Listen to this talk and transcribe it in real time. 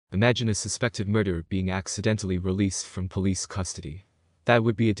Imagine a suspected murderer being accidentally released from police custody. That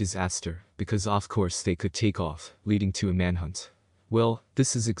would be a disaster, because of course they could take off, leading to a manhunt. Well,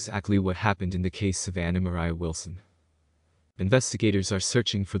 this is exactly what happened in the case of Anna Maria Wilson. Investigators are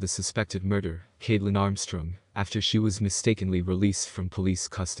searching for the suspected murderer, Kaitlin Armstrong, after she was mistakenly released from police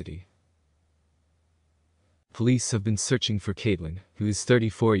custody. Police have been searching for Kaitlin, who is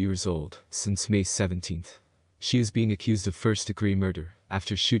 34 years old, since May 17th. She is being accused of first-degree murder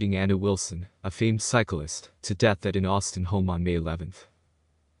after shooting Anna Wilson, a famed cyclist, to death at an Austin home on May 11th.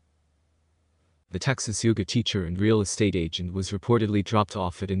 The Texas yoga teacher and real estate agent was reportedly dropped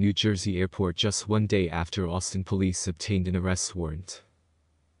off at a New Jersey airport just one day after Austin police obtained an arrest warrant.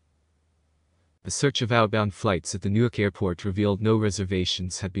 A search of outbound flights at the Newark airport revealed no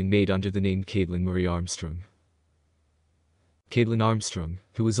reservations had been made under the name Kaitlin Marie Armstrong. Kaitlin Armstrong,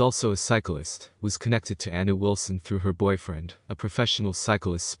 who was also a cyclist, was connected to Anna Wilson through her boyfriend, a professional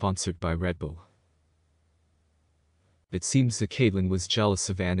cyclist sponsored by Red Bull. It seems that Kaitlin was jealous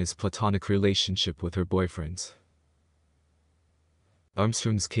of Anna's platonic relationship with her boyfriends.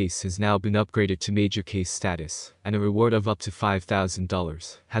 Armstrong's case has now been upgraded to major case status, and a reward of up to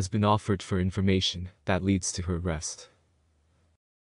 $5,000 has been offered for information that leads to her arrest.